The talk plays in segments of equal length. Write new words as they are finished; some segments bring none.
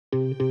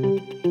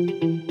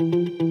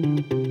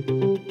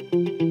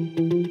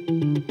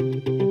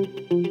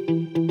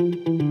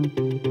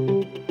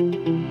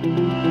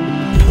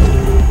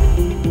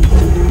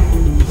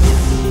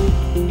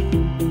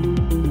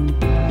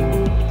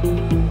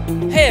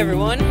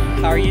everyone,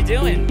 how are you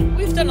doing?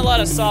 We've done a lot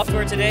of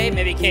software today,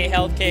 maybe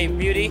K-Health,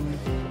 K-Beauty,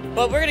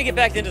 but we're going to get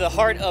back into the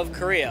heart of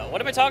Korea.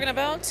 What am I talking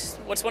about?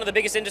 What's one of the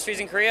biggest industries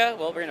in Korea?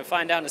 Well, we're going to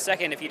find out in a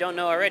second if you don't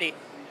know already.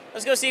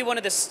 Let's go see one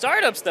of the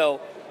startups, though,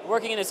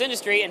 working in this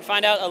industry and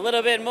find out a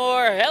little bit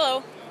more.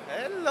 Hello.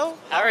 Hello.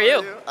 How are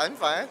you? I'm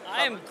fine.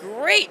 I am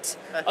great.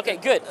 Okay,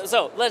 good.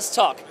 So let's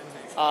talk.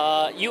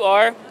 You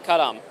are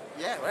Karam.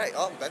 Yeah, right.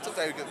 Oh, that's a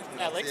very good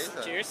Alex,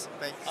 pronunciation. cheers.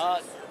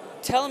 Thanks.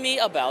 Tell me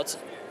about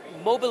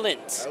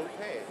Mobilint.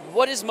 Okay.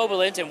 What is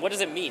Mobilint and what does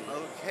it mean?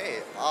 Okay.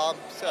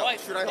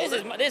 Should I hold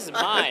it? This is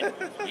mine.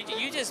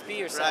 you just be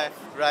yourself.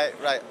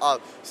 Right.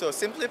 So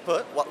simply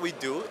put, what we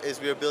do is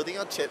we are building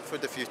a chip for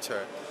the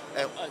future.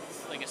 And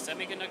Like a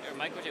semiconductor or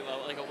microchip?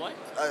 Like a what?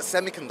 a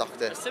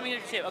semiconductor. A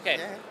semiconductor chip. Okay.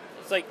 Yeah.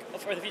 It's like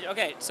for the future.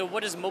 Okay. So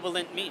what does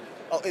Mobilint mean?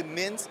 Oh, it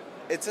means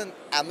it's an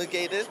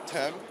amalgamated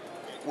term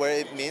where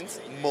it means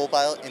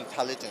mobile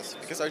intelligence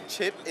because our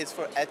chip is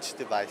for edge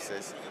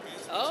devices.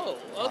 Oh,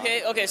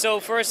 okay, okay. So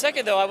for a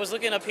second though, I was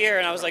looking up here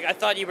and I was like, I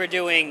thought you were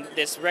doing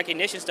this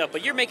recognition stuff,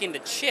 but you're making the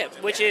chip,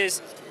 which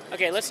is,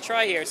 okay, let's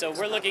try here. So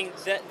we're looking,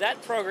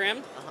 that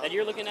program that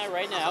you're looking at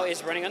right now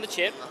is running on the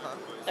chip.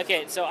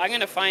 Okay, so I'm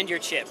gonna find your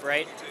chip,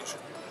 right?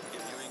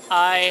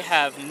 I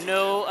have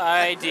no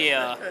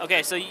idea.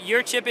 Okay, so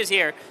your chip is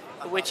here,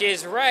 which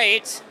is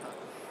right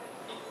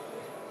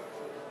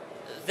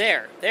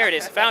there. There it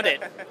is. Found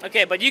it.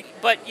 Okay, but you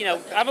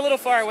know, I'm a little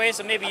far away,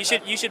 so maybe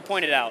you should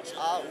point it out.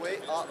 Wait,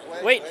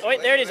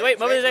 there it is. Wait,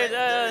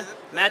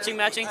 matching.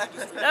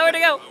 Nowhere to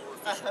go.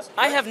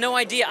 I have no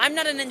idea. I'm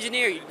not an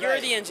engineer.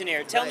 You're the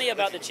engineer. Tell me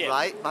about the chip.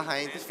 Right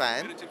behind the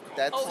fan.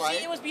 That's why.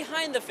 See, it was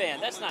behind the fan.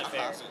 That's not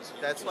fair.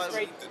 That's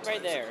why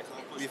right there.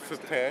 we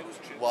prepared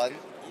one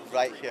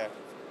right here.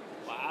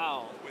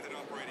 Wow.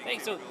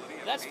 Thanks. So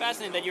that's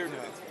fascinating that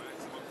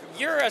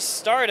you're a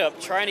startup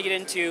trying to get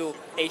into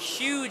a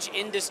huge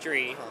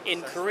industry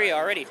in Korea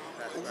already.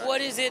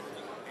 What is it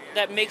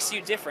that makes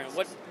you different?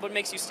 What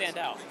makes you stand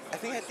out? I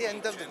think at the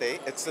end of the day,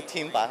 it's the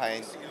team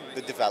behind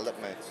the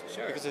development.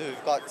 Sure. Because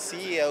we've got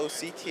CEO,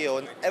 CTO,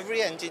 and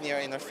every engineer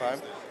in our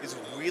firm is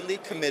really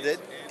committed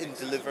in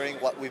delivering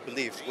what we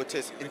believe, which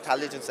is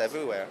intelligence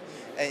everywhere.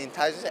 And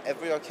intelligence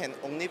everywhere can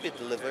only be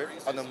delivered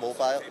on a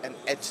mobile and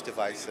edge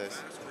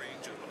devices.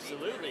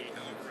 Absolutely.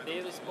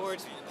 Data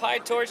supports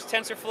PyTorch,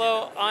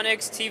 TensorFlow,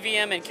 Onyx,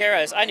 TVM, and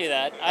Keras. I knew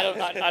that.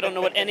 I don't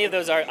know what any of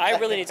those are. I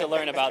really need to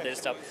learn about this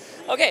stuff.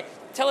 Okay,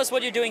 tell us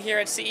what you're doing here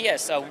at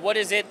CES. What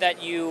is it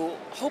that you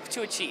hope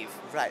to achieve?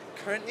 Right.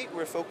 Currently,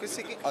 we're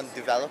focusing on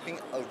developing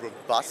a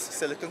robust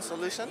silicon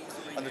solution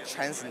on a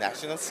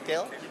transnational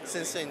scale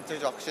since the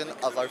introduction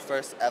of our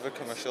first ever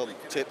commercial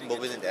chip,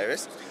 Mobilint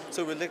Aries.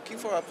 So we're looking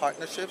for a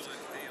partnership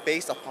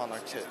based upon our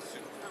chip.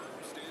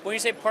 When you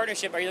say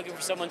partnership, are you looking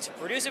for someone to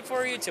produce it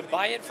for you, to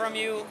buy it from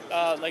you?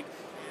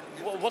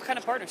 What kind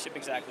of partnership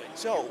exactly?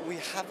 So we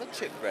have a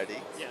chip ready,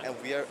 and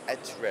we are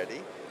edge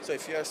ready. So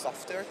if you're a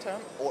software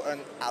firm or an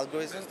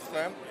algorithm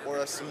firm or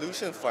a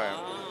solution firm,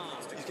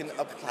 you can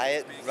apply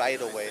it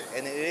right away.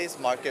 And it is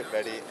market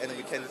ready, and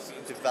we can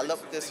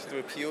develop this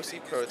through POC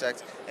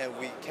projects, and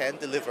we can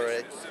deliver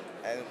it.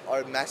 And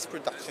our mass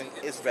production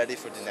is ready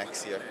for the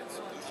next year.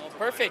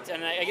 Perfect,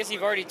 and I guess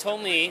you've already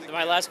told me,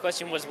 my last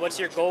question was, what's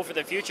your goal for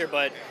the future,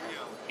 but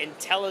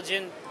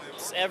intelligence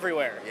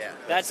everywhere. Yeah.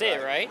 That's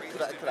it, right?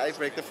 Could I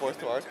break the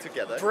fourth word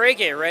together? Break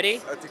it,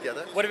 ready?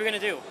 Together. What are we going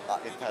to do?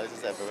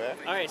 Intelligence everywhere.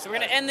 All right, so we're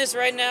going to end this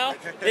right now.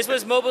 This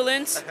was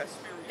Mobilint.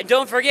 And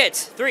don't forget,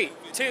 3,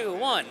 2,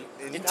 1,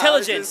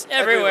 intelligence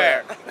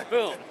everywhere.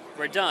 Boom,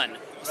 we're done.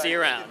 See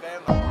you around.